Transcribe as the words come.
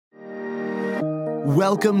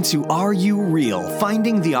Welcome to Are You Real?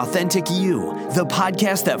 Finding the Authentic You, the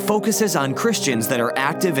podcast that focuses on Christians that are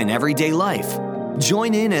active in everyday life.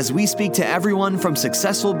 Join in as we speak to everyone from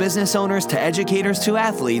successful business owners to educators to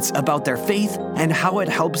athletes about their faith and how it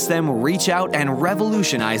helps them reach out and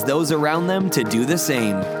revolutionize those around them to do the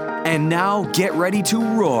same. And now get ready to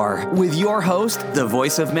roar with your host, the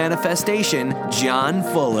voice of manifestation, John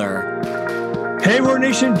Fuller. Hey, Roar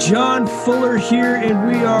Nation, John Fuller here, and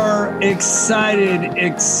we are excited. I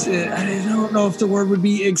don't know if the word would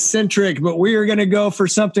be eccentric, but we are going to go for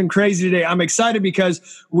something crazy today. I'm excited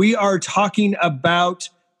because we are talking about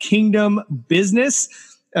kingdom business,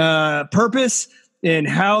 purpose, and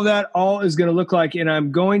how that all is going to look like. And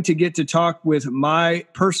I'm going to get to talk with my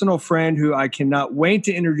personal friend who I cannot wait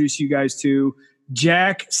to introduce you guys to,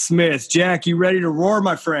 Jack Smith. Jack, you ready to roar,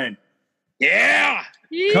 my friend? Yeah.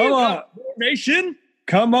 Come on. Roar Nation.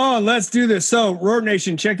 Come on, let's do this. So, Roar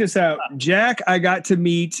Nation, check this out. Jack, I got to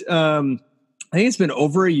meet, I think it's been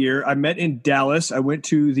over a year. I met in Dallas. I went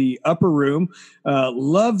to the Upper Room.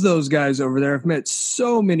 Love those guys over there. I've met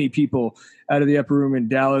so many people out of the Upper Room in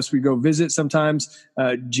Dallas. We go visit sometimes.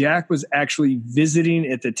 Jack was actually visiting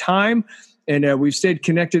at the time, and we've stayed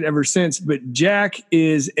connected ever since. But Jack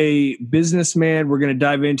is a businessman we're going to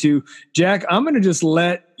dive into. Jack, I'm going to just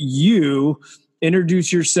let you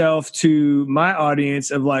introduce yourself to my audience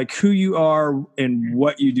of like who you are and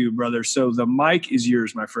what you do, brother. So the mic is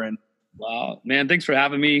yours, my friend. Wow, man. Thanks for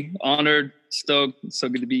having me. Honored, stoked. So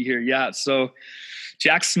good to be here. Yeah. So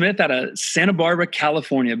Jack Smith out of Santa Barbara,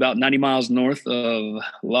 California, about 90 miles north of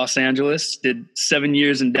Los Angeles. Did 7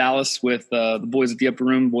 years in Dallas with the boys at the Upper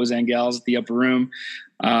Room, boys and gals at the Upper Room.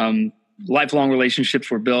 Lifelong relationships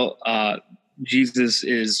were built. Jesus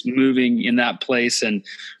is moving in that place and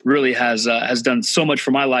really has done so much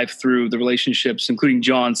for my life through the relationships, including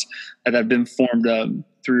John's, that have been formed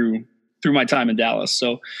through my time in Dallas.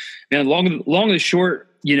 So, man, long and short,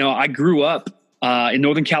 I grew up in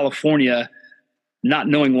Northern California, not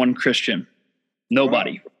knowing one Christian,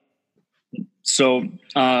 nobody. So,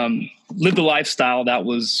 lived a lifestyle that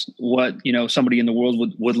was what somebody in the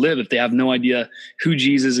world would live if they have no idea who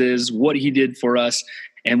Jesus is, what he did for us,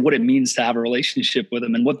 and what it means to have a relationship with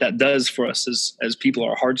him and what that does for us as people,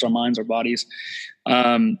 our hearts, our minds, our bodies.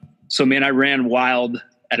 So, man, I ran wild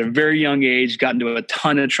at a very young age, got into a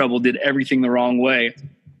ton of trouble, did everything the wrong way.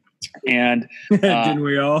 And didn't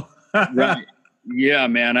we all? Right. Yeah,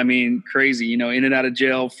 man. I mean, crazy, in and out of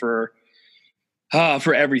jail for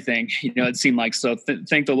everything, it seemed like. So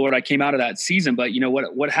thank the Lord I came out of that season. But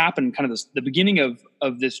what happened, kind of the beginning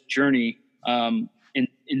of this journey,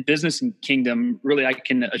 in business and kingdom, really I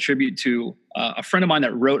can attribute to a friend of mine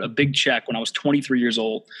that wrote a big check when I was 23 years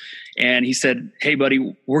old. And he said, "Hey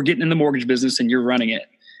buddy, we're getting in the mortgage business and you're running it."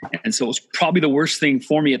 And so it was probably the worst thing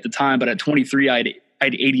for me at the time. But at 23, I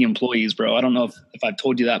had 80 employees, bro. I don't know if I've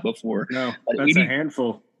told you that before. No, that's a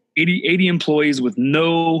handful. 80 employees with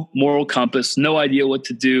no moral compass, no idea what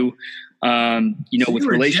to do. With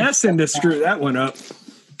relationships. Destined to screw that one up.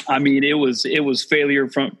 I mean, it was failure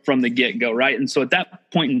from the get-go, right? And so at that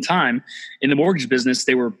point in time in the mortgage business,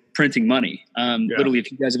 they were printing money. Literally,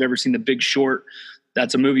 if you guys have ever seen The Big Short,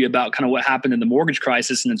 that's a movie about kind of what happened in the mortgage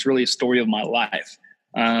crisis, and it's really a story of my life.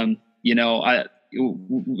 I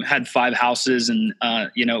had 5 houses, and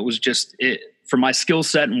it was just for my skill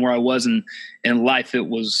set and where I was in life. It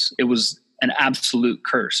was an absolute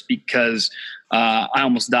curse because I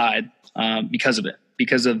almost died because of it,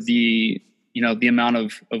 because of the amount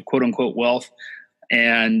of quote unquote wealth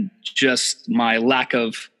and just my lack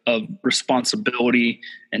of responsibility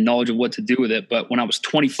and knowledge of what to do with it. But when I was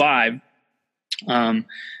 25, I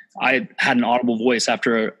had an audible voice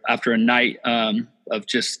after a night of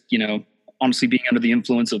just, honestly being under the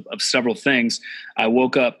influence of several things. I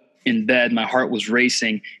woke up in bed, my heart was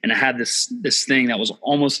racing, and I had this thing that was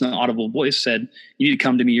almost an audible voice said, "You need to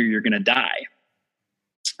come to me or you're going to die."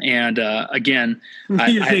 And again,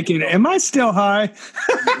 you're thinking, am I still high?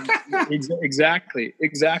 Exactly.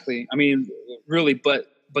 I mean, really, but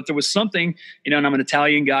there was something, and I'm an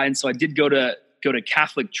Italian guy, and so I did go to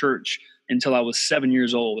Catholic church until I was 7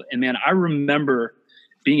 years old. And man, I remember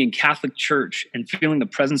being in Catholic church and feeling the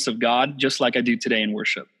presence of God just like I do today in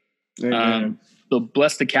worship. So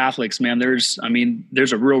bless the Catholics, man. There's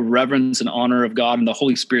a real reverence and honor of God, and the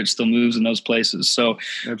Holy Spirit still moves in those places. So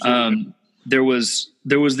there was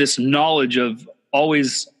this knowledge of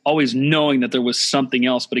always knowing that there was something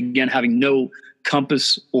else, but again, having no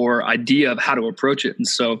compass or idea of how to approach it. And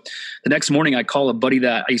so the next morning I call a buddy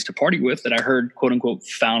that I used to party with that I heard, quote unquote,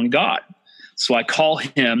 found God. So I call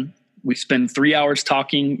him. We spend 3 hours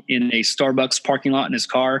talking in a Starbucks parking lot in his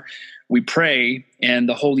car. we pray and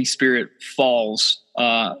the Holy Spirit falls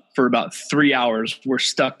for about 3 hours. We're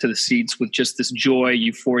stuck to the seats with just this joy,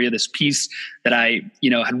 euphoria, this peace that I,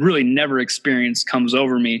 had really never experienced comes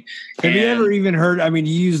over me. Have you ever even heard, you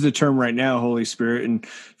use the term right now, Holy Spirit, and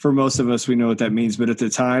for most of us, we know what that means. But at the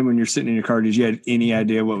time when you're sitting in your car, did you have any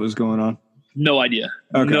idea what was going on? No idea.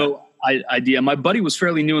 Okay. No idea. My buddy was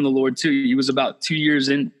fairly new in the Lord too. He was about 2 years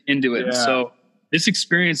into it. Yeah. So this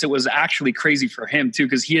experience, it was actually crazy for him too,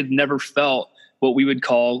 because he had never felt what we would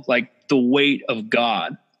call like the weight of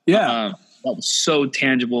God. Yeah. That was so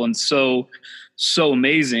tangible and so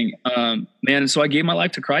amazing. Man. And so I gave my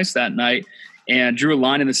life to Christ that night and drew a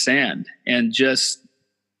line in the sand and just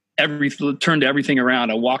turned everything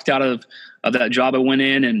around. I walked out of that job. I went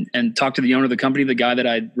in and talked to the owner of the company, the guy that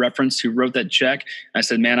I referenced who wrote that check. I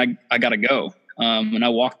said, man, I got to go. And I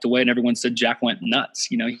walked away and everyone said Jack went nuts.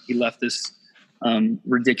 He left this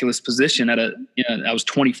ridiculous position I was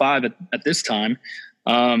 25 at this time.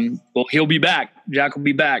 Well, he'll be back. Jack will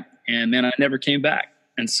be back. And man, I never came back.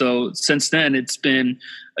 And so since then it's been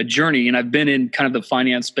a journey, and I've been in kind of the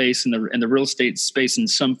finance space and the real estate space in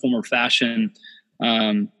some form or fashion.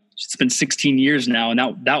 It's been 16 years now. And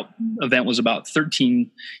that event was about 13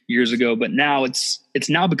 years ago, but now it's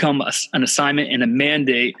now become an assignment and a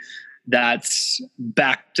mandate that's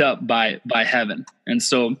backed up by heaven. And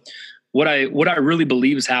so what I really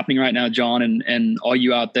believe is happening right now, John, and all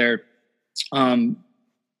you out there,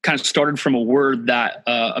 kind of started from a word that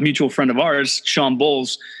a mutual friend of ours, Sean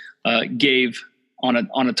Bowles, gave on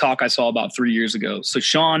a talk I saw about 3 years ago. So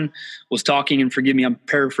Sean was talking, and forgive me, I'm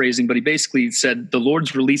paraphrasing, but he basically said, the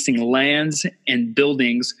Lord's releasing lands and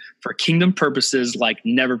buildings for kingdom purposes like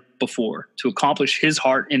never before to accomplish his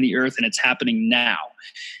heart in the earth, and it's happening now.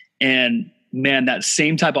 And man, that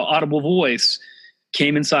same type of audible voice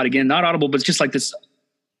came inside again, not audible, but just like this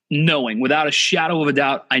knowing without a shadow of a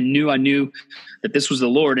doubt. I knew that this was the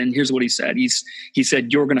Lord. And here's what he said. He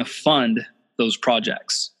said, you're going to fund those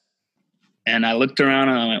projects. And I looked around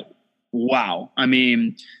and I went, wow.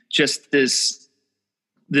 Just this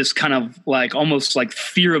kind of like, almost like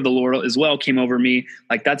fear of the Lord as well came over me.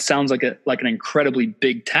 Like that sounds like an incredibly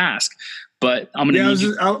big task, but I'm going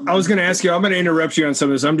to, I was going to ask you, I'm going to interrupt you on some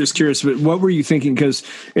of this. I'm just curious, but what were you thinking? Cause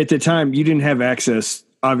at the time you didn't have access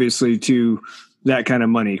obviously to that kind of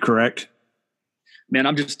money, correct? Man,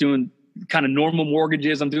 I'm just doing kind of normal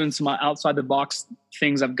mortgages. I'm doing some outside the box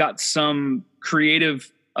things. I've got some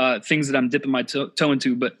creative things that I'm dipping my toe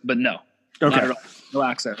into, but no, okay. Not at all. No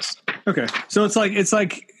access. Okay. So it's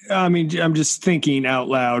like, I'm just thinking out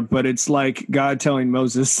loud, but it's like God telling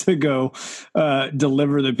Moses to go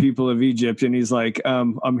deliver the people of Egypt. And he's like,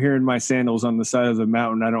 I'm hearing my sandals on the side of the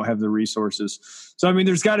mountain. I don't have the resources. So,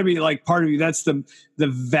 there's got to be like part of you. That's the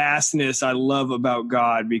vastness I love about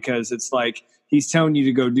God, because it's like he's telling you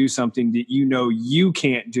to go do something that you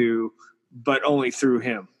can't do, but only through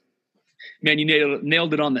him. Man, you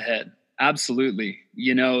nailed it on the head. Absolutely.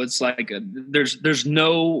 It's like there's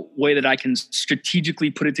no way that I can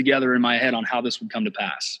strategically put it together in my head on how this would come to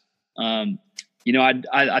pass.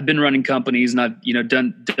 I've been running companies and I've,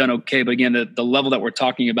 done okay. But again, the level that we're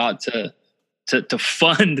talking about to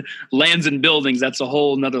fund lands and buildings, that's a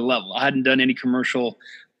whole nother level. I hadn't done any commercial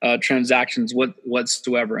transactions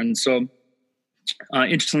whatsoever. And so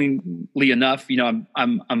interestingly enough,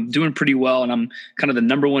 I'm doing pretty well, and I'm kind of the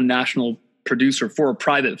number one national producer for a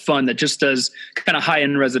private fund that just does kind of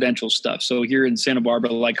high-end residential stuff. So here in Santa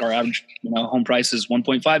Barbara, like our average home price is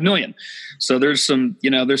 $1.5 million. So there's some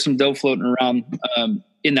dough floating around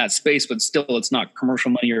in that space, but still it's not commercial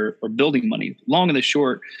money or building money. Long and the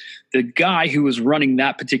short, the guy who was running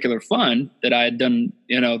that particular fund that I had done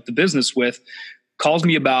the business with calls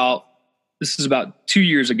me this is about 2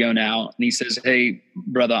 years ago now, and he says, "Hey,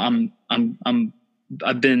 brother,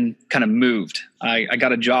 I've been kind of moved. I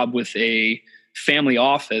got a job with a family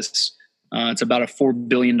office. It's about a $4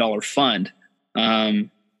 billion fund.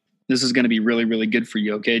 This is going to be really, really good for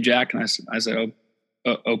you. Okay, Jack?" And I said,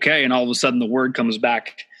 "Oh, okay." And all of a sudden the word comes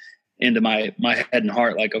back into my head and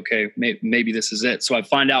heart, like, okay, maybe this is it. So I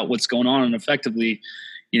find out what's going on, and effectively,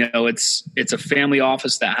 it's a family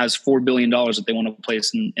office that has $4 billion that they want to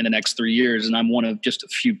place in the next 3 years. And I'm one of just a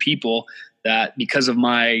few people that, because of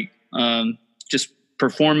my just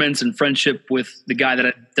performance and friendship with the guy that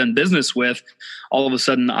I've done business with, all of a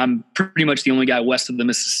sudden I'm pretty much the only guy west of the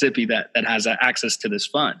Mississippi that has access to this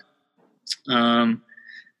fund. And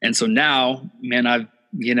so now, man, I've,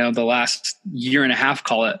 the last year and a half,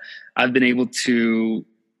 call it, I've been able to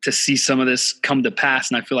see some of this come to pass.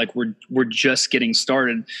 And I feel like we're just getting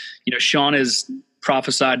started. Sean has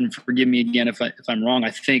prophesied, and forgive me again if I'm wrong, I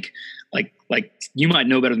think like like you might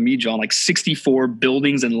know better than me, John, like 64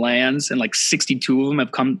 buildings and lands, and like 62 of them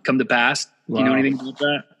have come to pass. Wow. Do you know anything about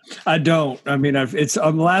that? I don't. I mean,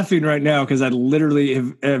 I'm laughing right now because I literally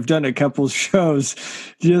have done a couple shows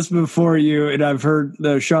just before you, and I've heard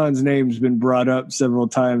Sean's name's been brought up several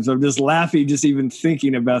times. I'm just laughing just even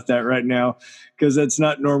thinking about that right now, because that's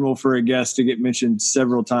not normal for a guest to get mentioned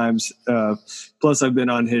several times. Plus, I've been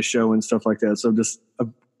on his show and stuff like that, so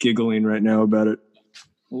I'm giggling right now about it.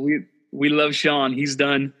 We love Sean. He's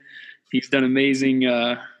done amazing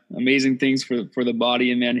things for the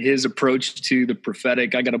body, and man, his approach to the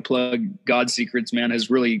prophetic, I got to plug God Secrets, man, has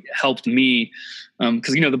really helped me.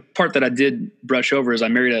 Cause the part that I did brush over is I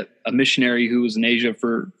married a missionary who was in Asia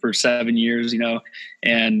for 7 years,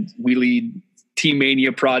 and we lead Team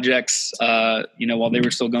Mania projects, while they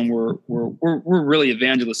were still gone. We're really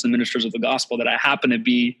evangelists and ministers of the gospel that I happen to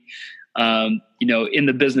be, in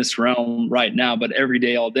the business realm right now, but every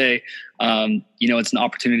day, all day, it's an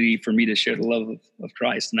opportunity for me to share the love of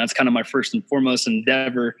Christ. And that's kind of my first and foremost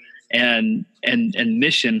endeavor and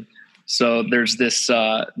mission. So there's this,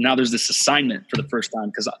 now there's this assignment for the first time,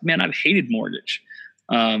 because man, I've hated mortgage,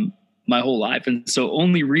 my whole life. And so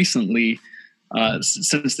only recently,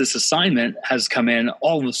 since this assignment has come in,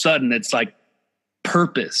 all of a sudden it's like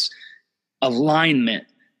purpose, alignment,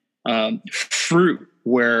 fruit,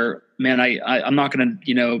 where, man, I'm not going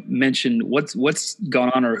to, mention what's gone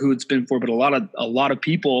on or who it's been for, but a lot of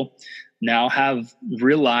people now have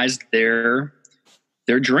realized their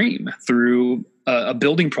dream through a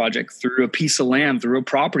building project, through a piece of land, through a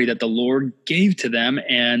property that the Lord gave to them,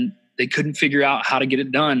 and they couldn't figure out how to get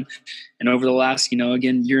it done. And over the last,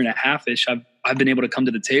 year and a half-ish, I've been able to come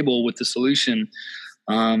to the table with the solution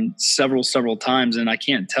several times, and I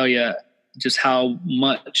can't tell you just how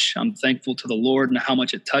much I'm thankful to the Lord and how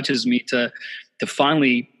much it touches me to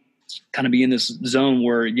finally kind of be in this zone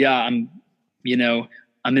where, I'm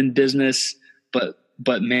in business, but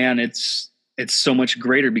man, it's so much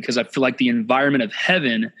greater, because I feel like the environment of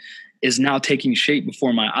heaven is now taking shape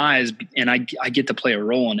before my eyes, and I get to play a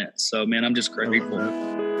role in it. So man, I'm just grateful.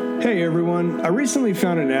 Hey everyone, I recently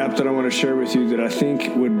found an app that I want to share with you that I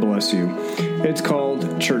think would bless you. It's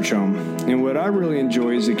called Church Home. And what I really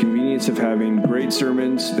enjoy is the convenience of having great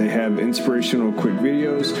sermons. They have inspirational quick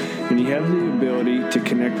videos, and you have the ability to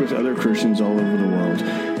connect with other Christians all over the world.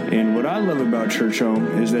 And what I love about Church Home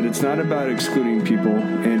is that it's not about excluding people,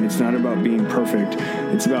 and it's not about being perfect.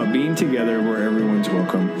 It's about being together where everyone's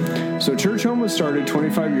welcome. So Church Home was started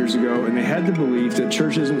 25 years ago, and they had the belief that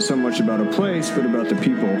church isn't so much about a place, but about the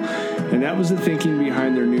people. And that was the thinking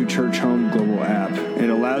behind their new Church Home Global app. It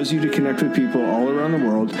allows you to connect with people all around the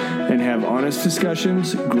world and have honest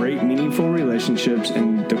discussions, great meaningful relationships,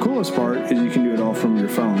 and the coolest part is you can do it all from your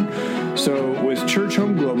phone. So with Church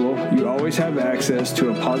Home Global, you always have access to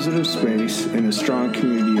a positive space and a strong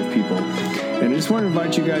community of people. And I just want to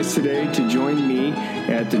invite you guys today to join me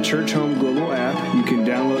at the Church Home Global app. You can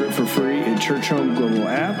download it for free at Church Home Global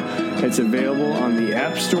app. It's available on the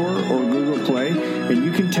App Store or Google Play, and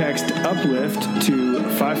you can text UPLIFT to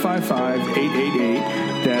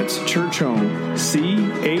 555-888. That's Church Home,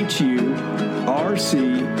 CHURCHOME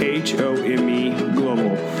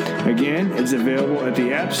Global. Again, it's available at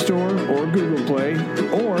the App Store or Google Play,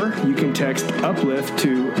 or you can text UPLIFT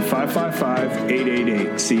to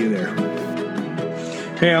 555-888. See you there.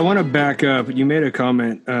 Hey, I want to back up. You made a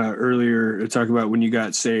comment earlier to talk about when you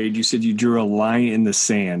got saved. You said you drew a line in the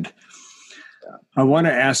sand. I want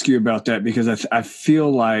to ask you about that, because I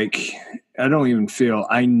feel like, I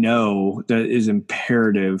know that is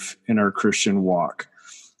imperative in our Christian walk.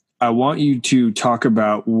 I want you to talk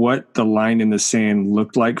about what the line in the sand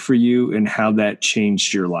looked like for you and how that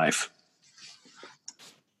changed your life.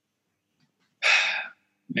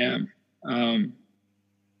 Man,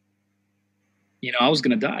 I was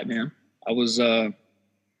going to die, man. I was doing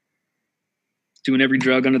every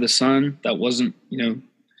drug under the sun that wasn't,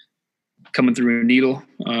 coming through a needle.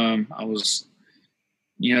 I was,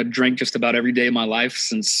 drank just about every day of my life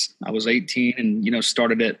since I was 18, and,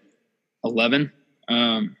 started at 11.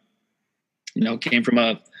 Came from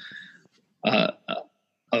a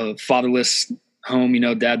fatherless home.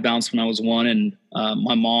 Dad bounced when I was 1, and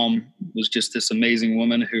my mom was just this amazing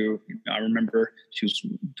woman who, I remember she was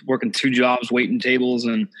working 2 jobs, waiting tables,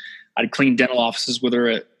 and I'd clean dental offices with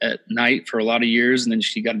her at night for a lot of years, and then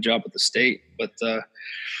she got a job at the state. But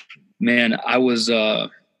man, I was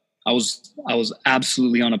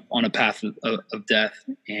absolutely on a path of death,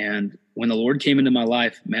 and when the Lord came into my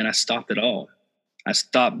life, man, I stopped it all. I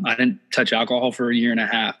stopped. I didn't touch alcohol for a year and a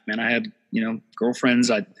half. Man, I had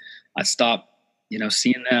girlfriends. I stopped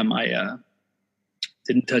seeing them. I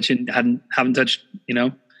didn't touch it. Haven't touched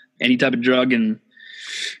any type of drug. And,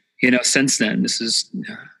 since then, this is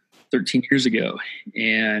 13 years ago.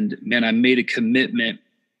 And man, I made a commitment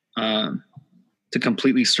to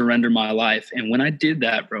completely surrender my life. And when I did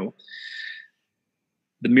that, bro,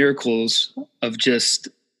 the miracles of just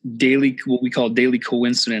daily, what we call daily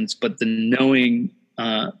coincidence, but the knowing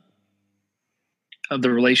of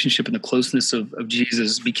the relationship and the closeness of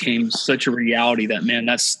Jesus became such a reality that, man,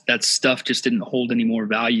 that stuff just didn't hold any more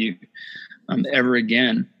value ever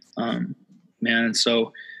again. Man. And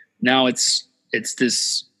so now it's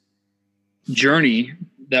this journey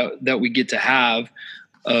that we get to have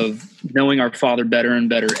of knowing our Father better and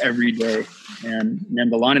better every day. And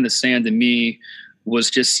the line in the sand to me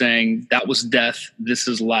was just saying, that was death. This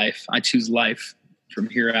is life. I choose life from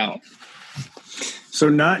here out. So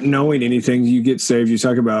not knowing anything, you get saved. You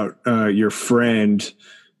talk about your friend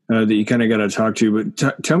that you kind of got to talk to,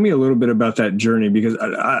 but tell me a little bit about that journey, because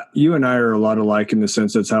you and I are a lot alike in the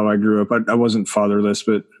sense that's how I grew up. I wasn't fatherless,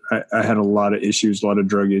 but I had a lot of issues, a lot of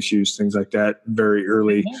drug issues, things like that very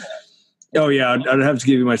early. Oh yeah. I'd have to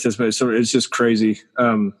give you my testimony. So it's just crazy.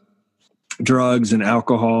 Drugs and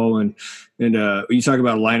alcohol and you talk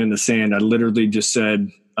about a line in the sand. I literally just said,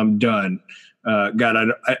 I'm done. God,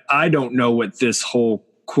 I don't know what this whole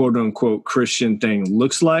quote unquote Christian thing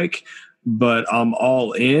looks like, but I'm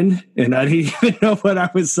all in, and I didn't even know what I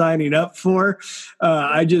was signing up for.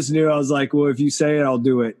 I just knew, I was like, well, if you say it, I'll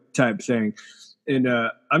do it type thing. And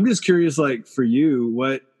I'm just curious, like for you,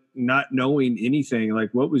 what, not knowing anything,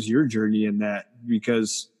 like what was your journey in that?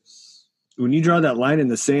 Because when you draw that line in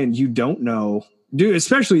the sand, you don't know, dude,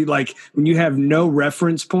 especially like when you have no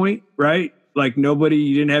reference point, right? Like you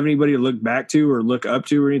didn't have anybody to look back to or look up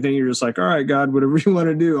to or anything. You're just like, all right, God, whatever you want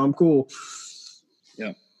to do, I'm cool.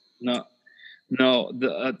 Yeah, no.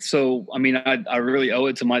 So, I mean, I really owe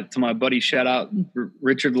it to my buddy, shout out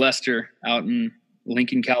Richard Lester out in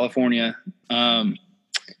Lincoln, California.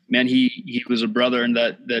 Man, he was a brother and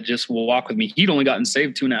that just will walk with me. He'd only gotten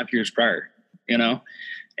saved 2.5 years prior,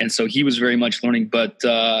 and so he was very much learning. But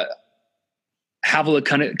Havilah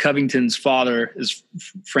Covington's father is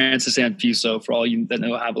Francis Anfuso, for all you that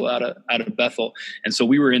know Havilah out of Bethel. And so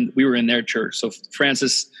we were in their church. So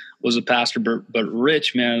Francis was a pastor, but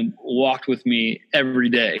Rich, man, walked with me every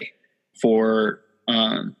day for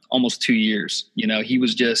almost 2 years. He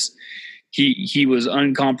was just, he was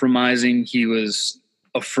uncompromising. He was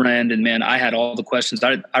a friend, and man, I had all the questions.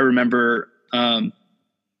 I remember,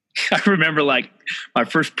 like my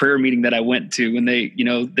first prayer meeting that I went to when they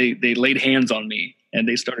laid hands on me and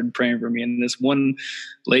they started praying for me. And this one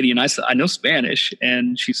lady, and I said, I know Spanish,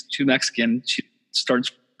 and she's Mexican. She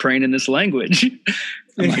starts praying in this language.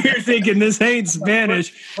 And you're thinking, this ain't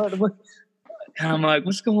Spanish. What? And I'm like,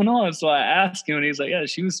 what's going on? So I asked him, and he's like, yeah,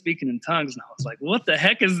 she was speaking in tongues. And I was like, what the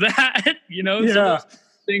heck is that? Yeah. So those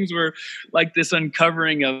things were like this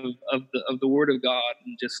uncovering of the Word of God,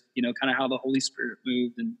 and just, kind of how the Holy Spirit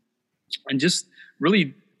moved, and just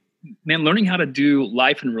really, man, learning how to do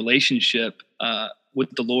life and relationship with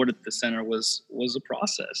the Lord at the center was a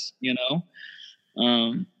process,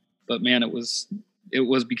 but man, it was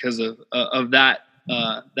because of that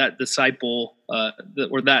disciple,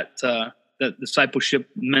 that discipleship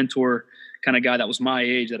mentor kind of guy that was my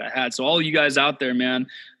age that I had. So all you guys out there, man,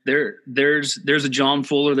 there's a John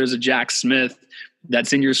Fuller, there's a Jack Smith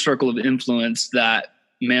that's in your circle of influence that,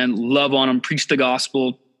 man, love on them, preach the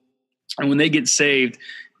gospel. And when they get saved,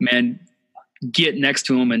 man, get next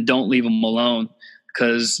to them and don't leave them alone,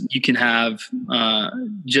 because you can have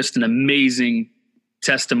just an amazing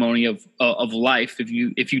testimony of life if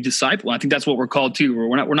you disciple. I think that's what we're called to.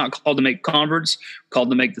 We're not called to make converts, we're called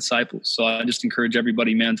to make disciples. So I just encourage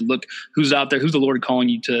everybody, man, to look who's out there, who's the Lord calling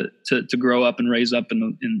you to grow up and raise up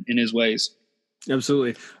in His ways.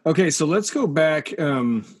 Absolutely. Okay, so let's go back.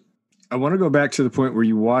 I want to go back to the point where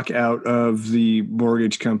you walk out of the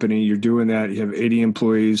mortgage company. You're doing that. You have 80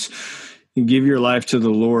 employees. You give your life to the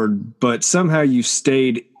Lord, but somehow you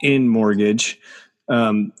stayed in mortgage.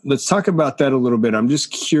 Let's talk about that a little bit. I'm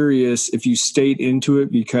just curious if you stayed into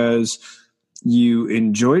it because you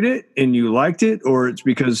enjoyed it and you liked it, or it's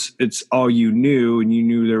because it's all you knew and you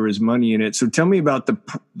knew there was money in it. So tell me about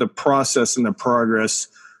the process and the progress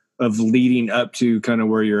of leading up to kind of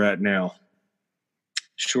where you're at now.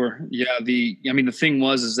 Sure. Yeah. The thing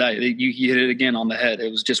was that you hit it again on the head.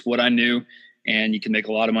 It was just what I knew, and you can make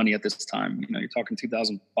a lot of money at this time. You're talking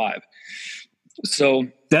 2005. So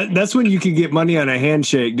that's when you can get money on a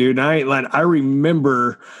handshake, dude. I ain't lying. I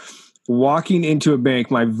remember walking into a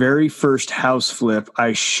bank, my very first house flip.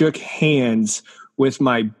 I shook hands with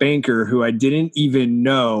my banker, who I didn't even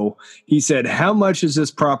know. He said, "How much is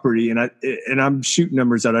this property?" And I'm shooting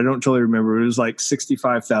numbers out. I don't totally remember. It was like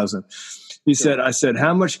 65,000. He said, I said,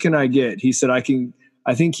 "How much can I get?" He said, I think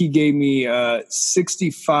he gave me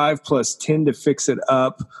 65 plus 10 to fix it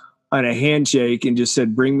up on a handshake, and just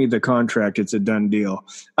said, "Bring me the contract. It's a done deal."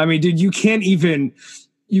 I mean, dude, you can't even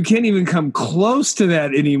come close to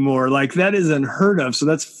that anymore. Like, that is unheard of. So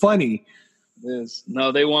that's funny. It is.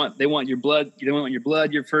 No, they want your blood. They want your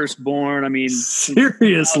blood, your firstborn. I mean,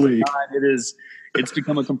 seriously, it's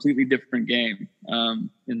become a completely different game,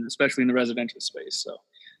 especially in the residential space. So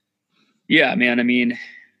yeah, man, I mean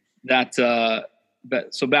so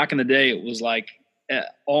back in the day, it was like,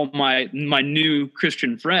 all my new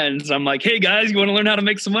Christian friends, I'm like, "Hey guys, you want to learn how to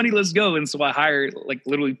make some money? Let's go." And so I hired like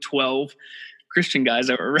literally 12 Christian guys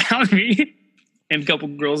that were around me, and a couple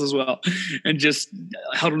girls as well, and just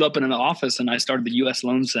huddled up in an office. And I started the U.S.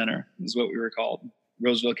 Loan Center, is what we were called,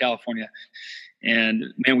 Roseville, California.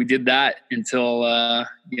 And man, we did that until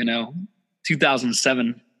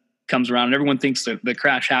 2007 comes around, and everyone thinks that the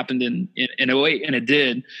crash happened in 08, and it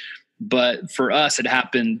did. But for us, it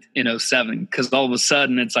happened in 07, because all of a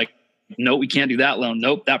sudden it's like, nope, we can't do that loan.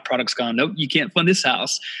 Nope, that product's gone. Nope, you can't fund this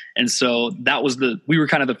house. And so we were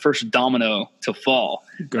kind of the first domino to fall.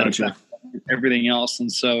 Gotcha. Everything else.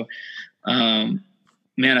 And so, man,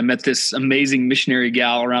 I met this amazing missionary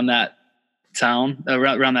gal around that time.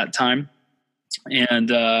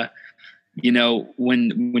 And,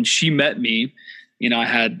 when she met me, I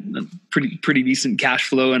had a pretty decent cash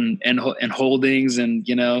flow and holdings, and,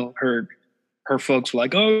 her folks were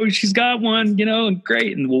like, "Oh, she's got one, and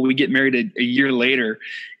great." And we get married a year later,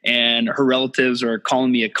 and her relatives are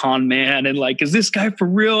calling me a con man and like, "Is this guy for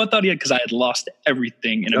real?" I thought because I had lost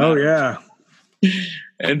everything. Yeah.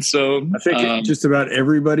 And so I think just about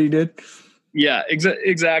everybody did. Yeah,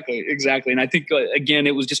 exactly. And I think, again,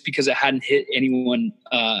 it was just because it hadn't hit anyone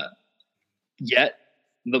yet.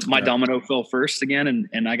 My domino fell first again,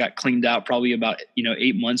 and I got cleaned out probably about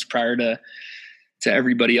 8 months prior to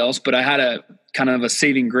everybody else. But I had a kind of a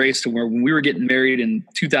saving grace to where when we were getting married in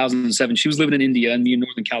 2007, she was living in India and me in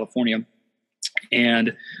Northern California,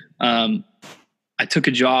 and I took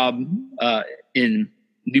a job in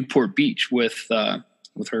Newport Beach with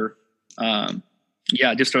her.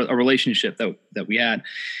 Just a relationship that we had.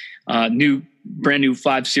 Brand new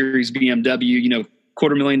 5 Series BMW,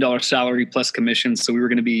 $250,000 salary plus commission. So we were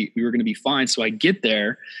going to be fine. So I get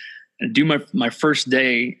there and do my first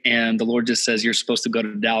day, and the Lord just says, "You're supposed to go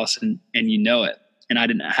to Dallas," and it.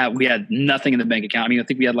 And we had nothing in the bank account. I mean, I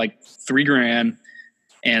think we had like $3,000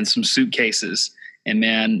 and some suitcases. And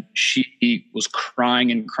man, she was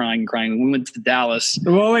crying and crying and crying. When we went to Dallas.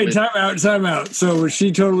 Well, wait, time out. So was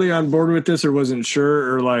she totally on board with this, or wasn't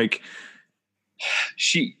sure, or like?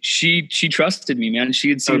 She trusted me, man. She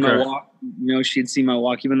had seen my walk. She had seen my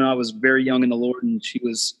walk, even though I was very young in the Lord, and she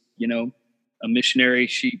was, a missionary.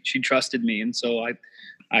 She trusted me, and so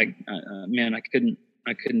I couldn't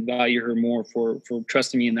value her more for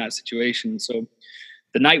trusting me in that situation. So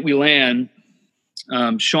the night we land,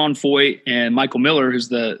 Sean Foyt and Michael Miller, who's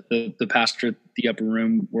the pastor at the Upper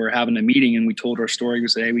Room, were having a meeting, and we told our story. We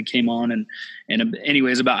said, "Hey, we came on," and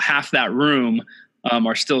anyways, about half that room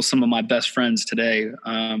are still some of my best friends today.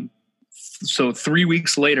 So 3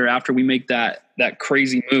 weeks later, after we make that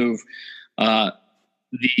crazy move,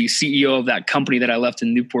 the CEO of that company that I left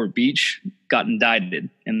in Newport Beach got indicted,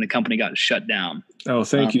 and the company got shut down. Oh,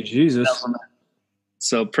 thank you, Jesus.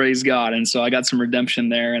 So praise God. And so I got some redemption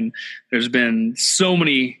there, and there's been so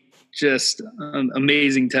many just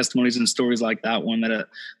amazing testimonies and stories like that one, that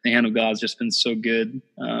the hand of God's just been so good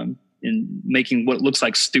in making what looks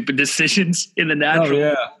like stupid decisions in the natural. Oh,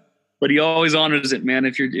 yeah. But he always honors it, man.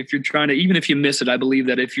 If you're trying to, even if you miss it, I believe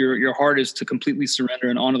that if your heart is to completely surrender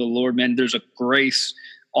and honor the Lord, man, there's a grace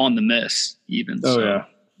on the miss even. Oh, so,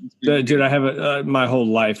 yeah. Dude, I have my whole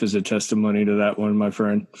life is a testimony to that one, my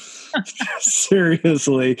friend.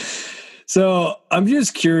 Seriously. So I'm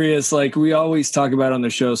just curious, like we always talk about on the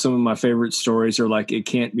show, some of my favorite stories are like, it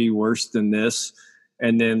can't be worse than this.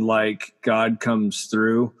 And then like God comes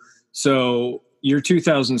through. So your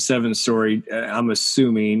 2007 story, I'm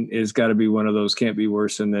assuming, is got to be one of those can't be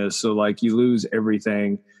worse than this. So like you lose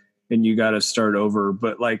everything and you got to start over.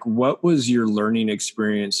 But like, what was your learning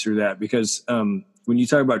experience through that? Because when you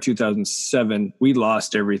talk about 2007, we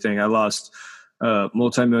lost everything. I lost a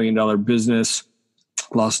multi-million-dollar business,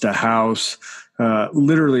 lost a house,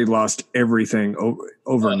 literally lost everything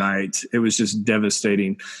overnight. It was just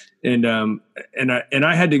devastating. And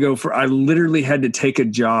I had to go I literally had to take a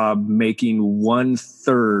job making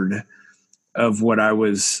 1/3 of what I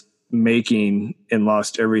was making and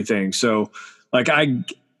lost everything. So Like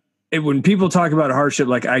when people talk about hardship,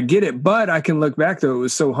 like I get it, but I can look back though. It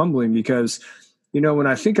was so humbling because, when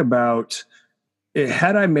I think about it,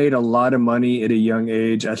 had I made a lot of money at a young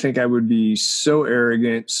age, I think I would be so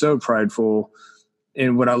arrogant, so prideful.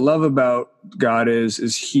 And what I love about God is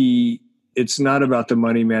it's not about the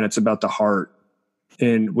money, man. It's about the heart.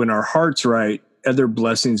 And when our heart's right, other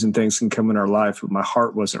blessings and things can come in our life, but my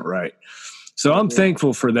heart wasn't right. So I'm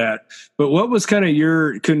thankful for that. But what was kind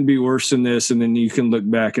of couldn't be worse than this? And then you can look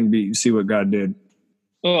back and see what God did.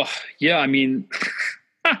 Oh, yeah. I mean,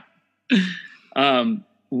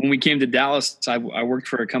 when we came to Dallas, I worked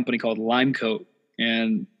for a company called Limecoat,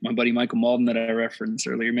 and my buddy Michael Malden that I referenced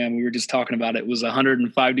earlier, man, we were just talking about it. It was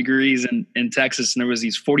 105 degrees in Texas, and there was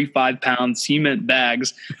these 45-pound cement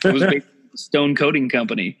bags. It was basically a stone coating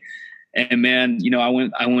company. And man, I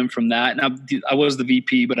went from that, and I was the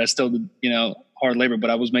VP, but I still did, hard labor, but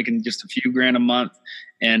I was making just a few grand a month,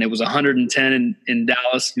 and it was 110 in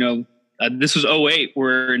Dallas. This was 08.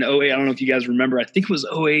 We're in 08. I don't know if you guys remember. I think it was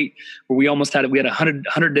 08 where we had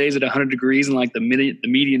 100 days at 100 degrees, and like the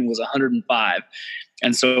median was 105.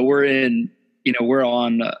 And so we're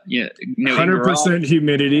on 100%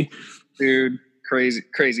 humidity, dude.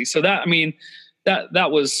 Crazy. So that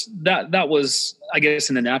was, I guess,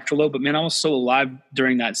 in the natural low, but man, I was so alive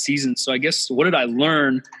during that season. So I guess what did I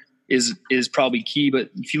learn is probably key.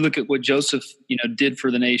 But if you look at what Joseph, did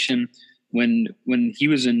for the nation when he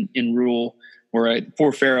was in rule or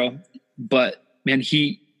for Pharaoh, but man,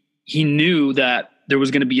 he knew that there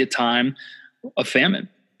was going to be a time of famine.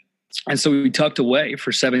 And so he tucked away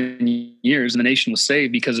for 7 years, and the nation was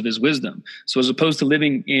saved because of his wisdom. So as opposed to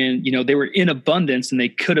living in, they were in abundance, and they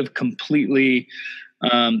could have completely,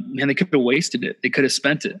 they could have wasted it. They could have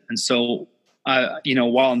spent it. And so,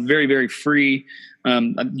 while I'm very, very free,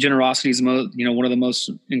 generosity is one of the most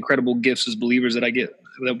incredible gifts as believers that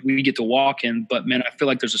we get to walk in. But man, I feel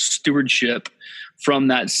like there's a stewardship from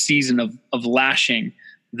that season of lashing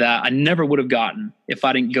that I never would have gotten if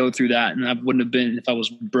I didn't go through that. And I wouldn't have been if I was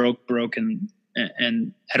broke and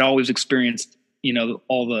had always experienced,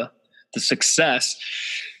 all the success.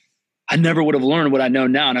 I never would have learned what I know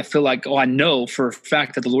now. And I feel like, I know for a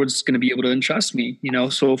fact that the Lord's going to be able to entrust me,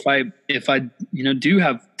 so if I do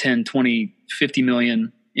have 10, 20, 50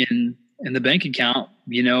 million in the bank account,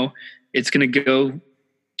 it's going to go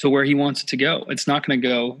to where he wants it to go. It's not going to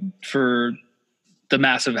go for the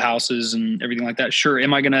massive houses and everything like that. Sure.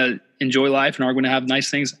 Am I going to enjoy life and are we going to have nice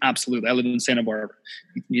things? Absolutely. I live in Santa Barbara.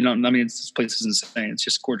 This place is insane. It's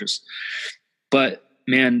just gorgeous. But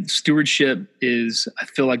man, stewardship is, I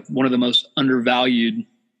feel like, one of the most undervalued,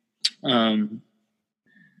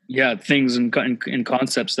 things and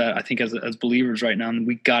concepts that I think as believers right now, and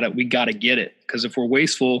we gotta get it. Because if we're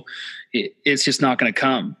wasteful, it's just not going to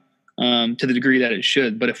come. To the degree that it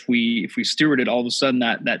should. But if we steward it, all of a sudden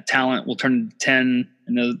that talent will turn into 10,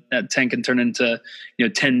 and that 10 can turn into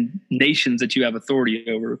 10 nations that you have authority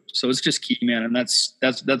over. So it's just key, man. And that's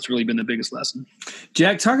really been the biggest lesson.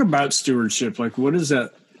 Jack, talk about stewardship. Like, what does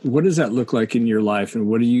that look like in your life,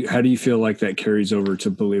 and how do you feel like that carries over to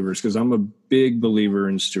believers? Because I'm a big believer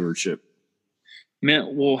in stewardship.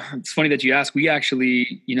 Man, well, it's funny that you ask. We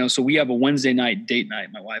actually, so we have a Wednesday night date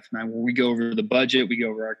night, my wife and I, where we go over the budget, we go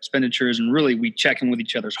over our expenditures, and really we check in with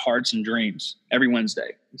each other's hearts and dreams every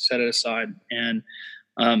Wednesday. We set it aside. And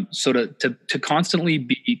so to constantly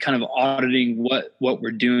be kind of auditing what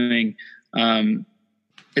we're doing,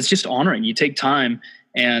 it's just honoring. You take time,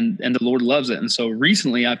 and the Lord loves it. And so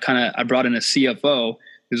recently I brought in a CFO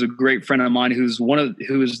who's a great friend of mine, who is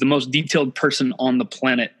the most detailed person on the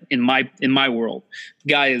planet in my world. The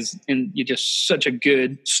guy is just such a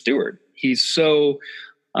good steward. He's so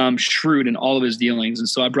shrewd in all of his dealings. And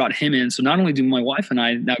so I brought him in. So not only do my wife and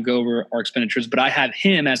I now go over our expenditures, but I have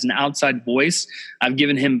him as an outside voice. I've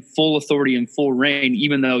given him full authority and full reign,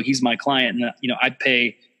 even though he's my client and I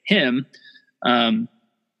pay him. I've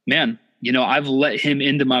let him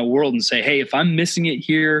into my world and say, hey, if I'm missing it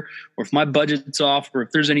here, or if my budget's off, or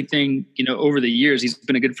if there's anything, over the years, he's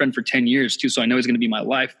been a good friend for 10 years too. So I know he's going to be my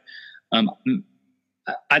life.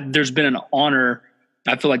 There's been an honor.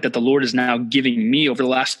 I feel like that the Lord is now giving me over the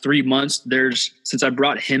last 3 months. Since I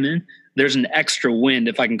brought him in, there's an extra wind,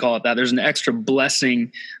 if I can call it that. There's an extra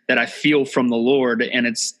blessing that I feel from the Lord, and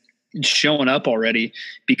it's showing up already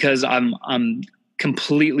because I'm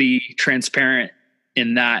completely transparent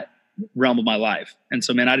in that realm of my life. And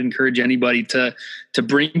so, man, I'd encourage anybody to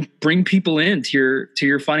bring people into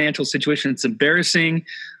your financial situation. It's embarrassing.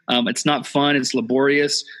 It's not fun. It's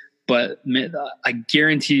laborious, but man, I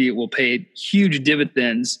guarantee you it will pay huge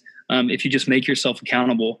dividends if you just make yourself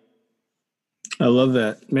accountable. I love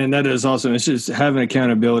that, man. That is awesome. It's just having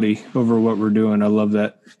accountability over what we're doing. I love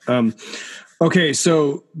that. Okay,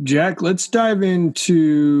 so Jack, let's dive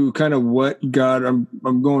into kind of what God.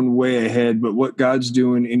 I'm going way ahead, but what God's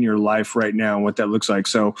doing in your life right now and what that looks like.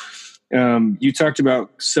 So, you talked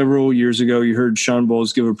about several years ago. You heard Sean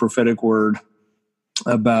Bowles give a prophetic word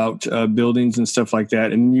about buildings and stuff like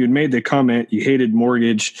that, and you had made the comment you hated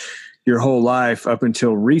mortgage your whole life up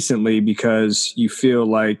until recently because you feel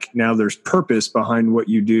like now there's purpose behind what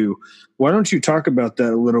you do. Why don't you talk about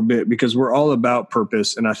that a little bit? Because we're all about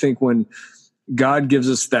purpose. And I think when God gives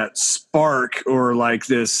us that spark or like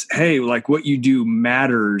this, hey, like what you do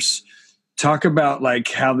matters, talk about like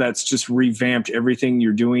how that's just revamped everything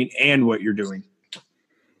you're doing and what you're doing.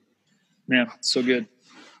 Yeah, so good.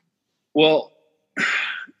 Well,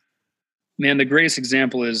 man, the greatest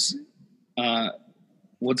example is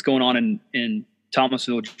what's going on in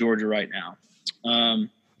Thomasville, Georgia right now,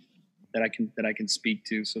 that I can speak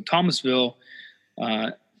to. So Thomasville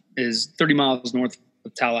is 30 miles north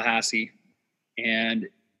of Tallahassee, and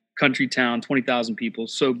country town, 20,000 people.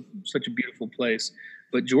 So such a beautiful place.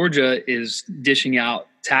 But Georgia is dishing out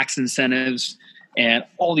tax incentives and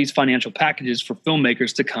all these financial packages for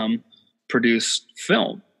filmmakers to come produce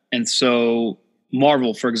film. And so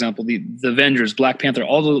Marvel, for example, the Avengers, Black Panther,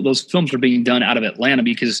 all of those films are being done out of Atlanta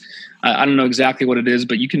because I don't know exactly what it is,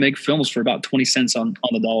 but you can make films for about 20 cents on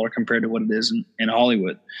the dollar compared to what it is in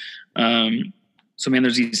Hollywood. So, man,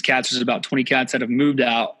 there's these cats. There's about 20 cats that have moved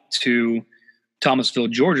out to Thomasville,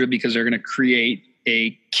 Georgia, because they're going to create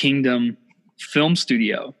a Kingdom film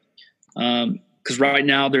studio. Because right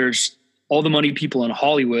now there's all the money people in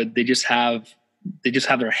Hollywood, they just have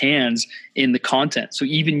their hands in the content. So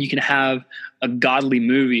even you can have a godly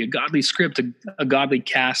movie, a godly script, a godly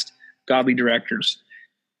cast, godly directors.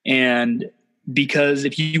 And because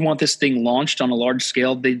if you want this thing launched on a large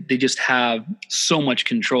scale, they just have so much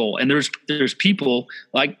control. And there's people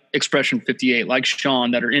like Expression 58, like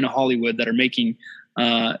Sean, that are in Hollywood that are making,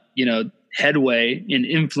 headway in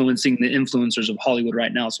influencing the influencers of Hollywood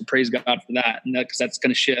right now. So praise God for that. And because that's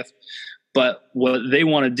going to shift. But what they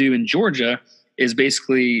want to do in Georgia is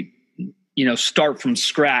basically, start from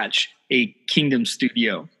scratch a Kingdom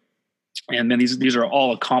studio. And then these are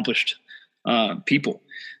all accomplished people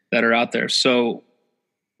that are out there. So,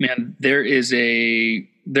 man,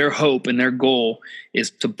 their hope and their goal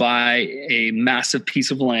is to buy a massive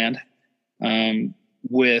piece of land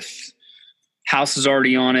with houses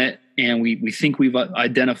already on it. And we think we've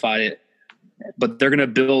identified it, but they're going to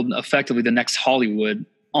build effectively the next Hollywood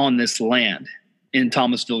on this land in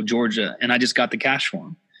Thomasville, Georgia. And I just got the cash for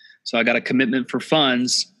them. So I got a commitment for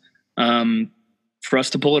funds for us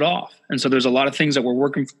to pull it off. And so there's a lot of things that we're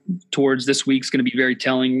working towards. This week's going to be very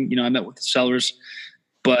telling. I met with the sellers,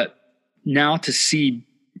 but now to see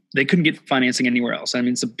they couldn't get financing anywhere else. I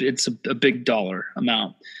mean, it's a big dollar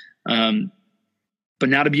amount. But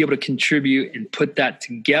now to be able to contribute and put that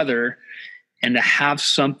together and to have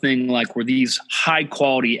something like where these high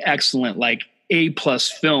quality, excellent, like A+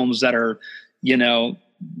 films that are,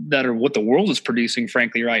 that are what the world is producing,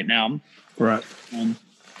 frankly, right now. Right.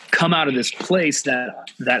 Come out of this place that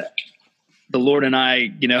the Lord and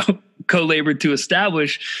I, co-labored to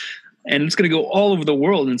establish, and it's going to go all over the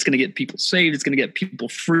world, and it's going to get people saved. It's going to get people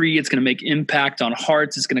free. It's going to make impact on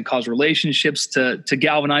hearts. It's going to cause relationships to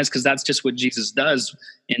galvanize, because that's just what Jesus does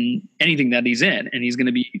in anything that he's in. And he's going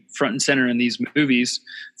to be front and center in these movies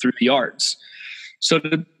through the arts. So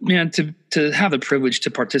to have the privilege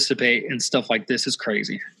to participate in stuff like this is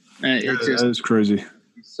crazy. That is crazy.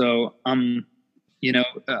 So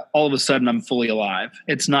all of a sudden I'm fully alive.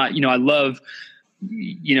 It's not, I love,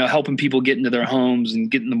 helping people get into their homes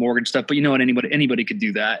and getting the mortgage stuff, but anybody could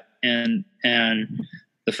do that. And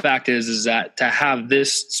the fact is that to have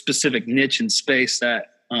this specific niche and space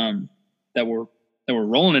that we're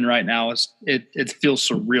rolling in right now it feels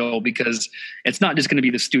surreal, because it's not just going to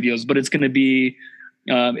be the studios, but it's going to be,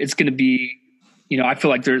 I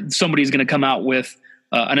feel like somebody's going to come out with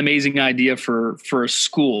an amazing idea for a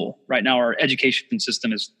school. Right now, our education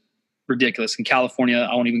system is ridiculous. In California,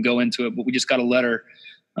 I won't even go into it, but we just got a letter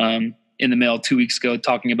in the mail 2 weeks ago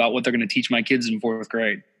talking about what they're going to teach my kids in 4th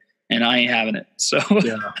grade. And I ain't having it. So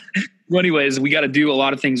well, anyways, we got to do a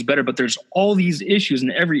lot of things better, but there's all these issues,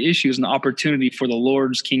 and every issue is an opportunity for the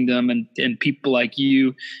Lord's kingdom and people like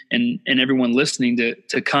you and everyone listening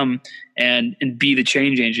to come and be the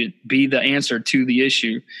change agent, be the answer to the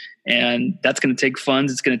issue. And that's going to take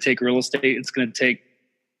funds. It's going to take real estate. It's going to take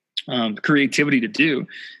creativity to do.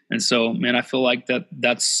 And so, man, I feel like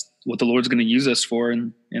that's what the Lord's going to use us for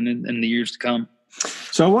in the years to come.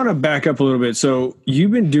 So I want to back up a little bit. So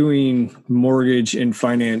you've been doing mortgage and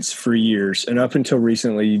finance for years, and up until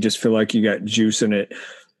recently, you just feel like you got juice in it.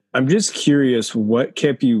 I'm just curious, what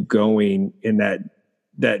kept you going in that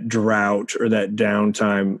drought or that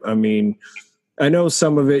downtime? I mean, I know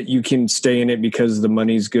some of it you can stay in it because the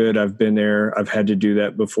money's good. I've been there. I've had to do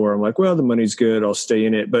that before. I'm like, well, the money's good, I'll stay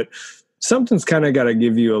in it. But something's kind of got to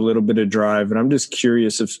give you a little bit of drive. And I'm just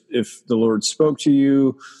curious if the Lord spoke to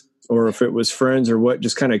you, or if it was friends, or what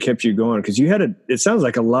just kind of kept you going. Because you had it sounds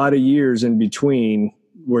like a lot of years in between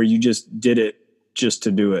where you just did it just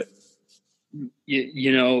to do it.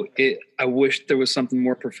 I wish there was something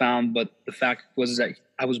more profound, but the fact was that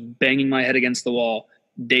I was banging my head against the wall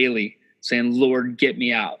daily saying, Lord, get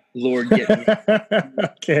me out. Lord, get me out.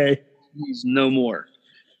 Okay. Please, no more.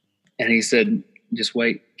 And he said, just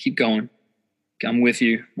wait, keep going. I'm with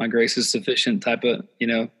you. My grace is sufficient type of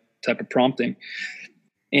prompting.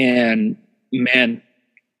 And man,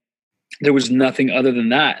 there was nothing other than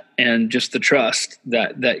that. And just the trust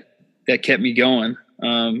that kept me going,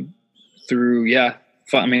 through,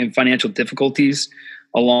 financial difficulties,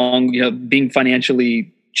 along, being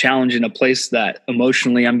financially challenged in a place that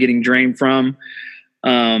emotionally I'm getting drained from.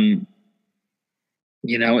 It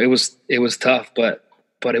was tough, but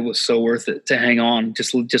it was so worth it to hang on.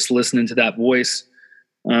 Just listening to that voice,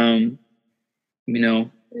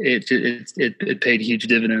 it paid huge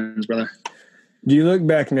dividends, brother. Do you look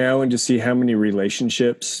back now and just see how many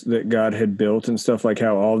relationships that God had built and stuff, like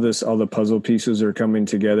how all the puzzle pieces are coming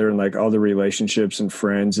together, and like all the relationships and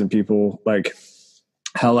friends and people, like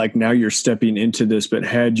how like now you're stepping into this, but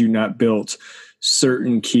had you not built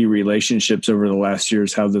certain key relationships over the last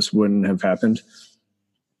years, how this wouldn't have happened?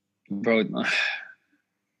 Bro,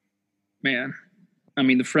 man, I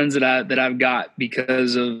mean, the friends that I've got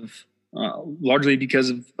because of, largely because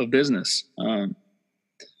of business,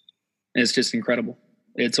 it's just incredible.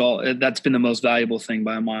 That's been the most valuable thing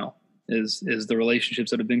by a mile is the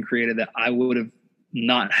relationships that have been created that I would have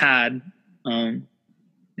not had,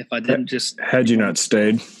 if I didn't just had you not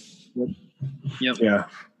stayed. Yep. Yeah.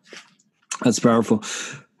 That's powerful.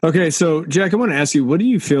 Okay. So Jack, I want to ask you, what do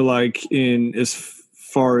you feel like in as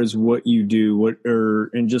far as what you do,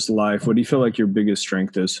 or in just life, what do you feel like your biggest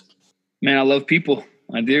strength is? Man, I love people.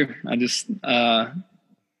 I do. I just, I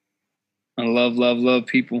love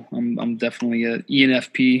people. I'm definitely an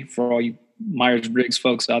ENFP for all you Myers-Briggs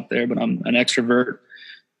folks out there, but I'm an extrovert.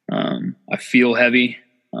 I feel heavy.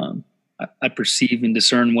 I perceive and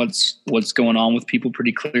discern what's going on with people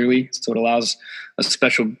pretty clearly. So it allows a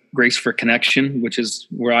special grace for connection, which is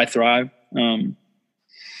where I thrive.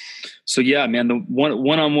 So yeah, man, the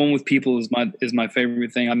one-on-one with people is my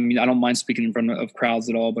favorite thing. I mean, I don't mind speaking in front of crowds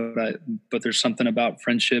at all, but there's something about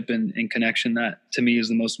friendship and connection that to me is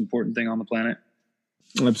the most important thing on the planet.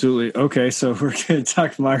 Absolutely. Okay. So we're going to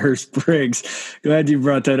talk Myers-Briggs. Glad you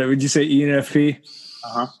brought that up. Would you say ENFP?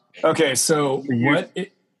 Uh-huh. Okay. So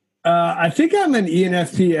I think I'm an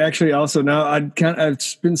ENFP actually also. Now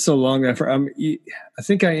it's been so long. I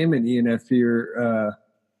think I am an ENFP or,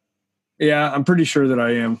 yeah, I'm pretty sure that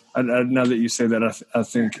I am. Now that you say that, I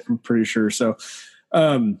think I'm pretty sure. So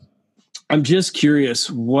I'm just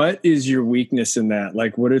curious, what is your weakness in that?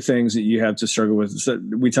 Like, what are things that you have to struggle with? So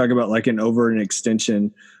we talk about like an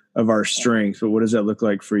extension of our strength, but what does that look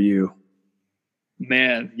like for you?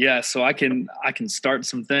 Man, yeah. So I can start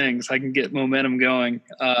some things. I can get momentum going.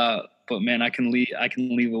 But man, I can leave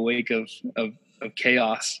a wake of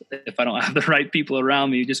chaos if I don't have the right people around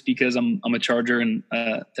me, just because I'm a charger and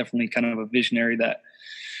definitely kind of a visionary that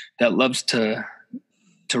loves to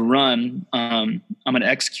run. I'm an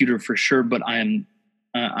executor for sure, but I'm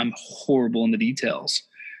horrible in the details.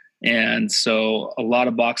 And so a lot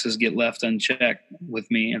of boxes get left unchecked with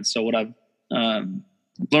me. And so what I've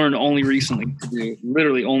learned only recently to do,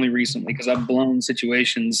 literally only recently, because I've blown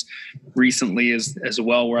situations recently as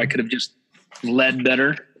well where I could have just led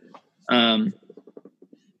better.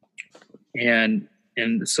 And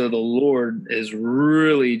so the Lord is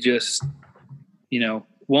really just,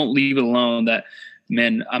 won't leave it alone that,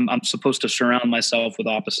 man, I'm supposed to surround myself with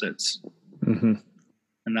opposites. Mm-hmm.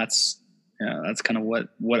 And that's kind of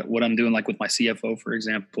what I'm doing, like with my CFO, for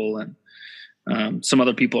example, and some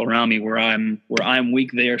other people around me where I'm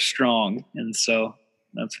weak, they are strong. And so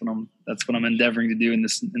that's what I'm endeavoring to do in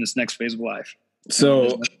this next phase of life.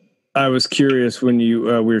 So I was curious when we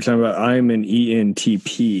were talking about, I'm an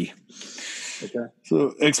ENTP. Okay.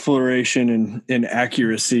 So exploration and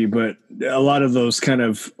accuracy, but a lot of those kind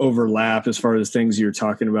of overlap as far as things you're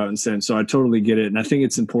talking about and saying. So I totally get it. And I think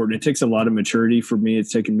it's important. It takes a lot of maturity for me.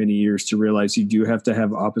 It's taken many years to realize you do have to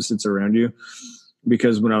have opposites around you.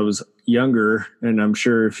 because when I was younger, and I'm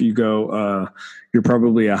sure if you go, you're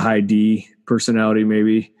probably a high D personality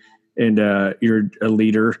maybe, and you're a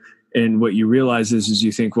leader. And what you realize is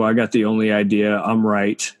you think, well, I got the only idea, I'm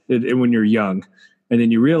right. When you're young. And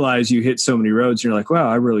then you realize you hit so many roads and you're like, wow,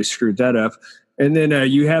 I really screwed that up. And then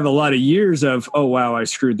you have a lot of years of, oh, wow, I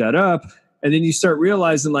screwed that up. And then you start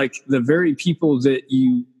realizing like the very people that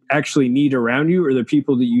you actually need around you are the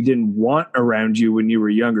people that you didn't want around you when you were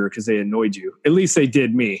younger because they annoyed you. At least they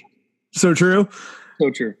did me. So true? So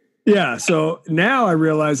true. Yeah. So now I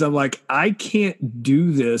realize I'm like, I can't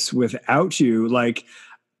do this without you. Like,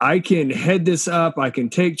 I can head this up. I can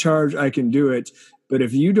take charge. I can do it. But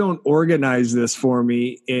if you don't organize this for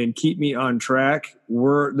me and keep me on track,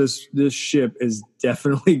 this ship is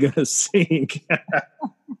definitely going to sink.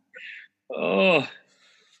 Oh,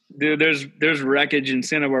 dude, there's wreckage in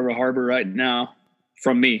Santa Barbara Harbor right now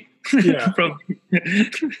from me. Yeah.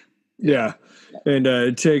 Yeah. And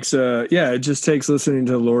it just takes listening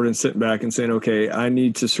to the Lord and sitting back and saying, okay, I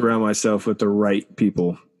need to surround myself with the right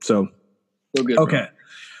people. So good, okay. Bro.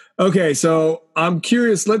 Okay, so I'm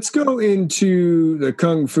curious. Let's go into the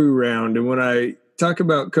Kung Fu round. And when I talk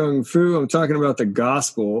about Kung Fu, I'm talking about the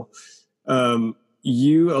gospel.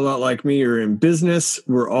 You, a lot like me, are in business.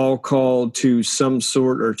 We're all called to some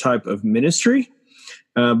sort or type of ministry,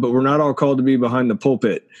 but we're not all called to be behind the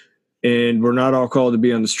pulpit. And we're not all called to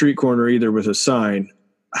be on the street corner either with a sign.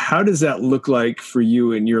 How does that look like for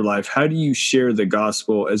you in your life? How do you share the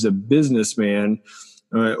gospel as a businessman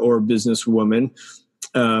or a businesswoman?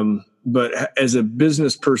 But as a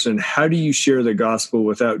business person, how do you share the gospel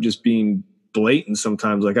without just being blatant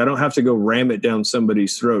sometimes? Like, I don't have to go ram it down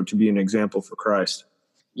somebody's throat to be an example for Christ.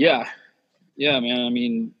 Yeah, man. I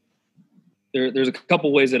mean, there's a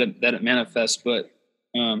couple ways that it manifests, but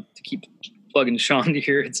to keep plugging Sean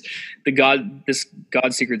here, it's this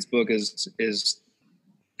God Secrets book is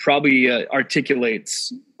probably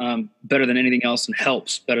articulates better than anything else and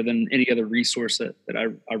helps better than any other resource that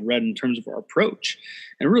I read in terms of our approach.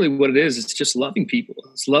 And really what it is, it's just loving people.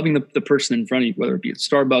 It's loving the person in front of you, whether it be at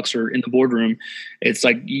Starbucks or in the boardroom. It's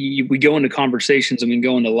like we go into conversations and we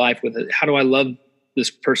go into life with it. How do I love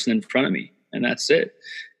this person in front of me? And that's it.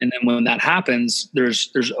 And then when that happens,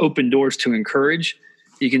 there's open doors to encourage.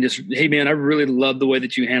 You can just, hey man, I really love the way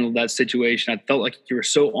that you handled that situation. I felt like you were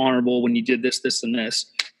so honorable when you did this, this, and this.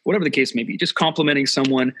 Whatever the case may be, just complimenting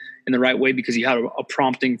someone in the right way because you had a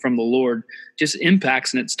prompting from the Lord just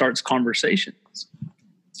impacts and it starts conversations.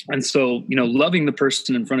 And so, loving the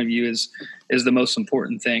person in front of you is the most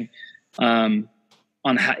important thing in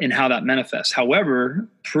how that manifests. However,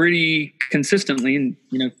 pretty consistently and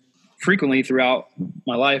frequently throughout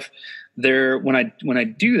my life, when I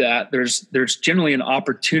do that, there's generally an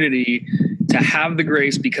opportunity to have the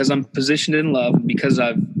grace because I'm positioned in love, because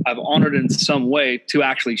I've honored in some way to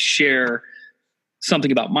actually share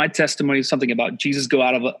something about my testimony, something about Jesus, go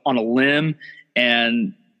out on a limb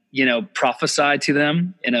and prophesy to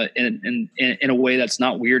them in a way that's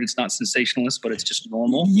not weird. It's not sensationalist, but it's just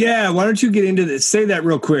normal. Yeah. Why don't you get into this? Say that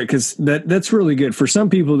real quick. Cause that's really good for some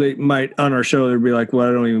people. They might on our show, they'd be like, well,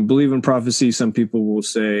 I don't even believe in prophecy. Some people will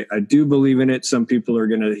say, I do believe in it. Some people are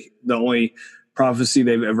the only prophecy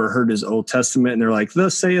they've ever heard is Old Testament. And they're like,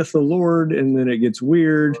 thus saith the Lord. And then it gets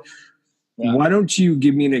weird. Yeah. Why don't you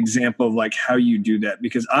give me an example of like how you do that?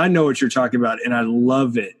 Because I know what you're talking about and I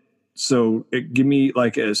love it. So give me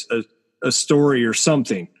like a story or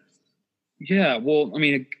something. Yeah. Well, I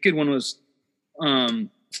mean, a good one was, I'm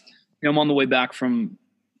on the way back from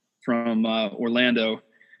Orlando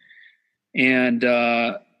and,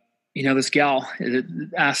 this gal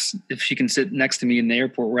asked if she can sit next to me in the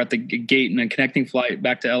airport. We're at the gate in a connecting flight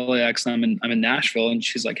back to LAX. I'm in Nashville and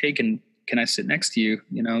she's like, hey, can I sit next to you?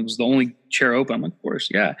 It was the only chair open. I'm like, of course.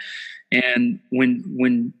 Yeah. And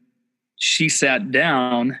when she sat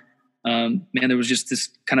down, there was just this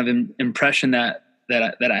kind of impression that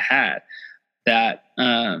I had that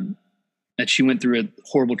she went through a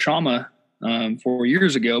horrible trauma 4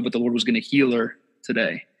 years ago, but the Lord was going to heal her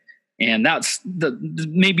today. And that's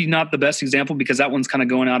maybe not the best example because that one's kind of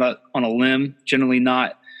going out on a limb, generally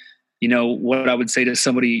not, what I would say to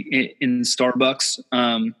somebody in Starbucks.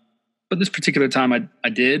 But this particular time I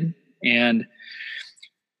did. And,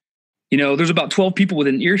 there's about 12 people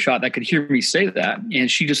within earshot that could hear me say that.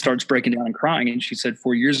 And she just starts breaking down and crying. And she said,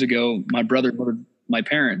 4 years ago, my brother murdered my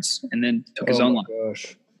parents and then took his own life.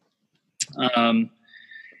 Gosh.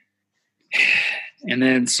 And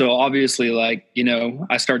then, so obviously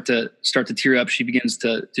I start to tear up. She begins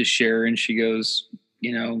to share and she goes,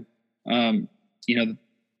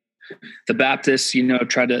 the Baptists,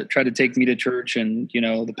 tried to take me to church, and,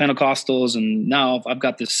 the Pentecostals. And now I've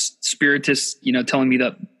got this spiritist, telling me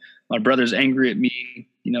that my brother's angry at me,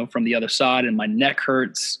 from the other side, and my neck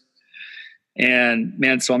hurts. And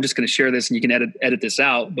man, so I'm just going to share this, and you can edit this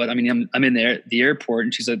out. But I mean, I'm in the airport,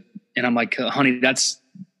 and she's like, and I'm like, honey, that's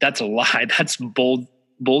a lie. That's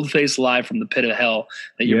bold-faced lie from the pit of hell,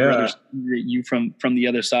 that your brother's angry at you from the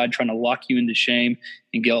other side, trying to lock you into shame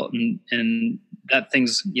and guilt. And that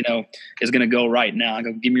thing's, is going to go right now. I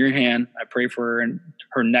go, give me your hand. I pray for her, and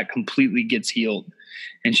her neck completely gets healed.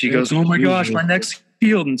 And she goes, oh my gosh, my neck's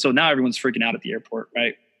healed. And so now everyone's freaking out at the airport.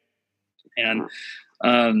 Right. And,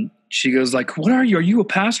 she goes like, what are you? Are you a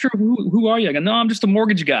pastor? Who are you? I go, no, I'm just a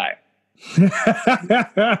mortgage guy.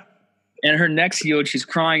 And her neck's healed. She's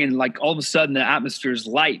crying. And like, all of a sudden the atmosphere is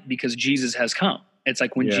light because Jesus has come. It's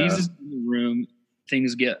like when Jesus is in the room,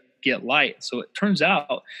 things get light. So it turns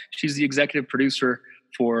out she's the executive producer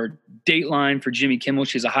for Dateline for Jimmy Kimmel.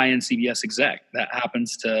 She's a high-end CBS exec that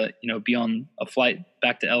happens to, be on a flight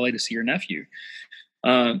back to LA to see her nephew.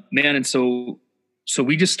 Man. And so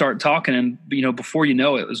we just start talking, and, before you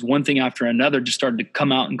know it, was one thing after another just started to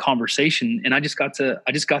come out in conversation. And I just got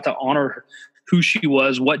to honor who she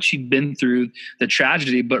was, what she'd been through, the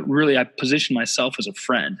tragedy, but really I positioned myself as a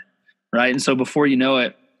friend. Right. And so before you know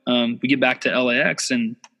it, we get back to LAX,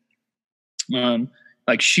 and,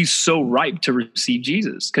 like, she's so ripe to receive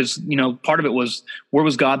Jesus. Cause, part of it was, where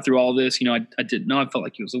was God through all this? I didn't know. I felt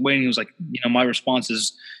like he was away, and he was like, my response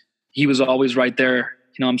is, he was always right there.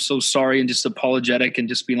 I'm so sorry, and just apologetic, and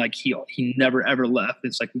just being like, he never, ever left.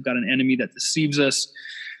 It's like, we've got an enemy that deceives us.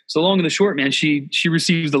 So long and the short, man, she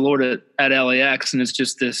receives the Lord at LAX, and it's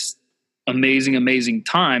just this amazing, amazing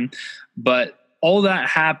time. But all that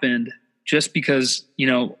happened just because,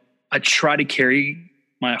 I try to carry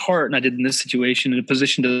my heart, and I did in this situation, in a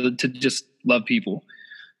position to just love people.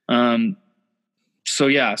 So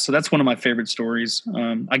that's one of my favorite stories.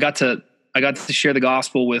 I got to share the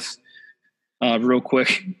gospel with, real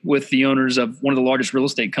quick, with the owners of one of the largest real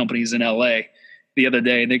estate companies in LA the other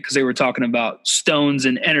day, because they were talking about stones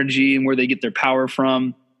and energy and where they get their power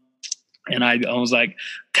from. And I was like,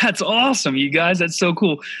 that's awesome, you guys. That's so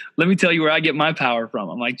cool. Let me tell you where I get my power from.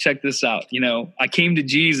 I'm like, check this out. I came to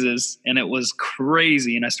Jesus, and it was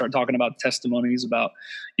crazy. And I started talking about testimonies about,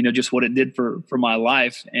 just what it did for my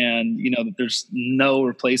life. And, that there's no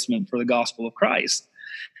replacement for the gospel of Christ.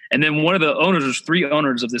 And then one of the owners, there's 3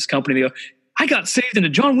 owners of this company, they go, I got saved in a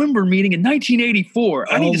John Wimber meeting in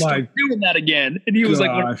 1984. I need to start doing that again. And he was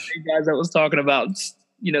like one of the guys that was talking about,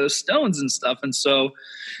 stones and stuff. And so,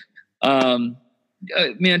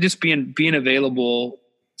 man, just being available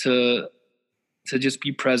to just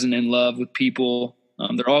be present in love with people.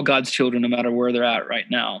 They're all God's children, no matter where they're at right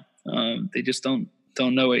now. They just don't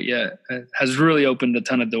know it yet. It has really opened a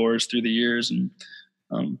ton of doors through the years, and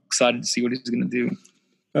I'm excited to see what he's going to do.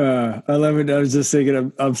 I love it. I was just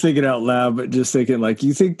thinking, I'm thinking out loud, but just thinking, like,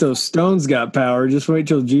 you think those stones got power? Just wait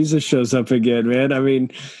till Jesus shows up again, man. I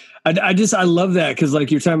mean, I love that, because, like,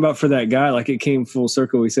 you're talking about for that guy, like, it came full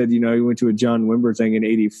circle. He said, he went to a John Wimber thing in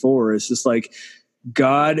 84. It's just like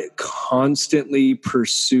God constantly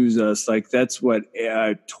pursues us. Like, that's what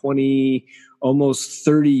 20, almost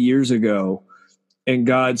 30 years ago. And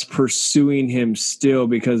God's pursuing him still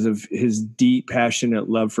because of his deep,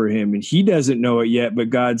 passionate love for him. And he doesn't know it yet,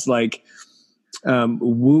 but God's like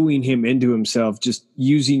wooing him into himself, just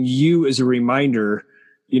using you as a reminder.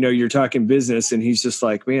 You're talking business, and he's just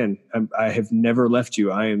like, man, I have never left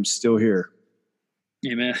you. I am still here.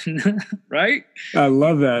 Amen. Right? I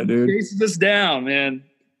love that, dude. Chases us down, man.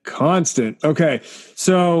 Constant. Okay.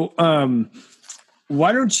 So,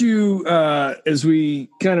 why don't you, as we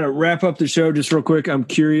kind of wrap up the show, just real quick, I'm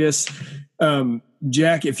curious,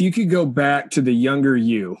 Jack, if you could go back to the younger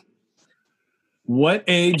you, what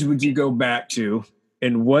age would you go back to,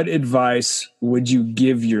 and what advice would you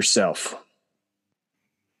give yourself?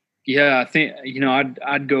 Yeah, I think,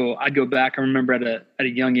 I'd go back. I remember at a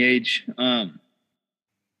young age,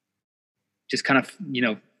 just kind of,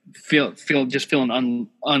 feeling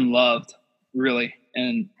unloved, really.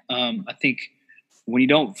 And I think, when you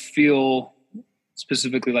don't feel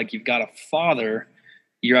specifically like you've got a father,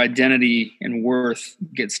 your identity and worth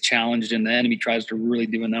gets challenged, and the enemy tries to really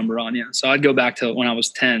do a number on you. So I'd go back to when I was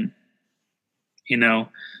 10,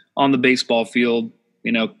 on the baseball field,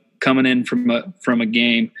 coming in from a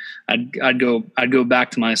game. I'd go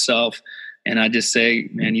back to myself, and I'd just say,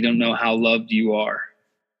 man, you don't know how loved you are.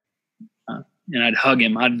 And I'd hug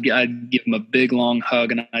him. I'd give him a big, long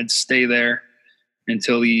hug, and I'd stay there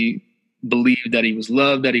until he believed that he was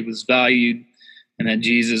loved, that he was valued, and that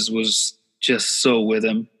Jesus was just so with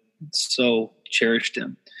him, so cherished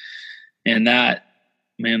him. And that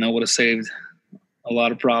would have saved a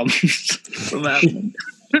lot of problems from happening.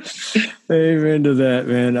 Amen to that,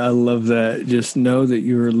 man. I love that. Just know that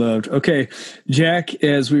you are loved. Okay, Jack,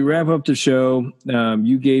 as we wrap up the show,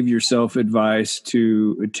 you gave yourself advice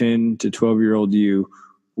to a 10 to 12-year-old you.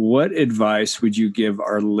 What advice would you give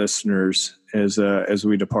our listeners as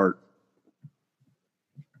we depart?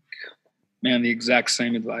 Man, the exact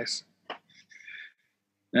same advice.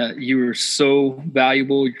 You are so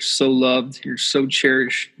valuable. You're so loved. You're so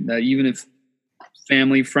cherished that even if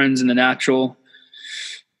family, friends in the natural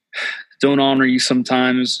don't honor you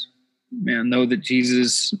sometimes, man, know that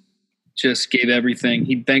Jesus just gave everything.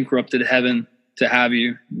 He bankrupted heaven to have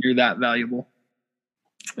you. You're that valuable.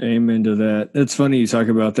 Amen to that. It's funny you talk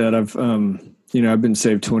about that. I've been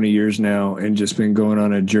saved 20 years now and just been going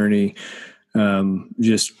on a journey,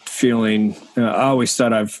 just feeling, I always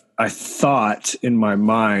thought I thought in my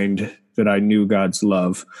mind that I knew God's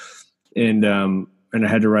love. And I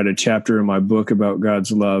had to write a chapter in my book about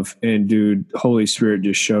God's love. And dude, Holy Spirit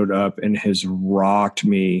just showed up and has rocked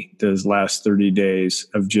me those last 30 days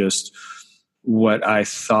of just what I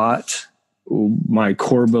thought, my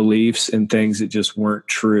core beliefs and things that just weren't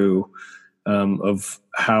true, of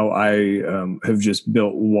how I have just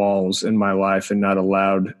built walls in my life and not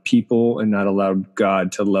allowed people and not allowed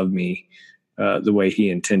God to love me the way he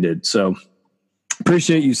intended. So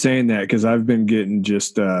appreciate you saying that, because I've been getting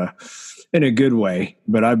just in a good way,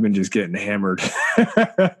 but I've been just getting hammered.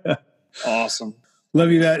 Awesome. Love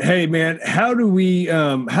you that. Hey man, how do we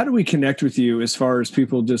connect with you as far as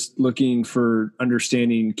people just looking for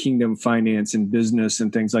understanding kingdom finance and business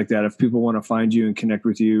and things like that? If people want to find you and connect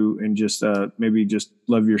with you and just maybe just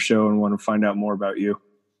love your show and want to find out more about you.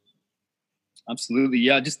 Absolutely.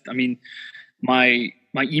 Yeah. My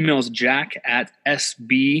email is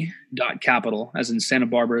jack@sb.capital, as in Santa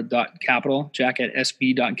Barbara.capital,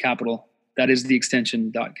 jack@sb.capital. That is the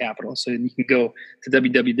extension .capital. So you can go to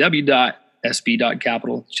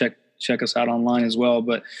www.sb.capital. Check us out online as well.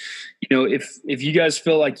 But, if you guys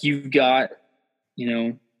feel like you've got,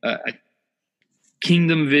 a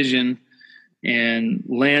kingdom vision and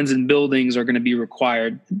lands and buildings are going to be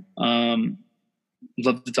required, love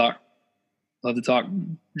to talk,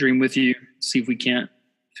 dream with you, see if we can't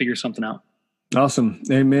figure something out. Awesome.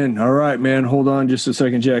 Amen. All right, man. Hold on just a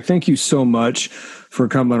second, Jack. Thank you so much for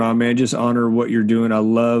coming on, man. Just honor what you're doing. I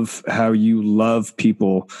love how you love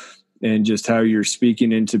people and just how you're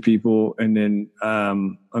speaking into people. And then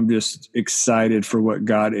I'm just excited for what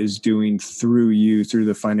God is doing through you, through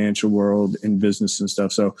the financial world and business and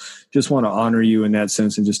stuff. So just want to honor you in that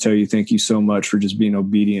sense and just tell you thank you so much for just being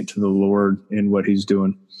obedient to the Lord and what he's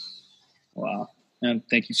doing. Wow. And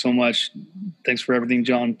thank you so much. Thanks for everything,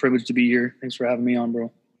 John. Privileged to be here. Thanks for having me on,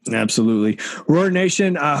 bro. Absolutely. Roar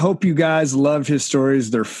Nation, I hope you guys loved his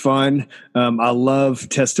stories. They're fun. I love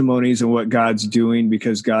testimonies and what God's doing,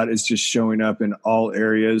 because God is just showing up in all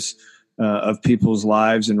areas of people's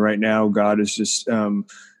lives. And right now, God is just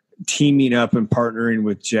teaming up and partnering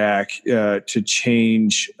with Jack to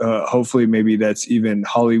change. Hopefully, maybe that's even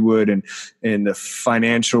Hollywood and the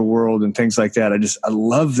financial world and things like that. I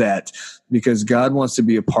love that, because God wants to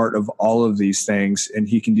be a part of all of these things, and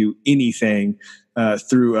he can do anything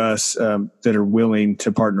through us that are willing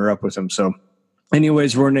to partner up with him. So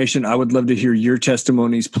anyways, Roar Nation, I would love to hear your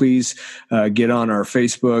testimonies. Please get on our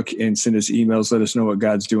Facebook and send us emails. Let us know what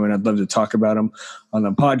God's doing. I'd love to talk about them on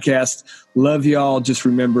the podcast. Love y'all. Just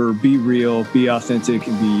remember, be real, be authentic,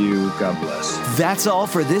 and be you. God bless. That's all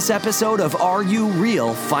for this episode of Are You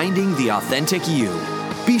Real? Finding the Authentic You.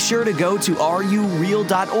 Be sure to go to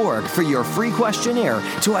areyoureal.org for your free questionnaire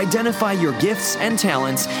to identify your gifts and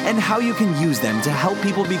talents and how you can use them to help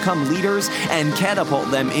people become leaders and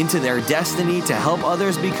catapult them into their destiny to help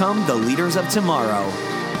others become the leaders of tomorrow.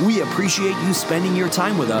 We appreciate you spending your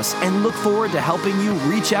time with us and look forward to helping you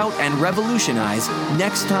reach out and revolutionize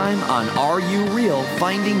next time on Are You Real?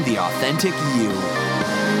 Finding the Authentic You.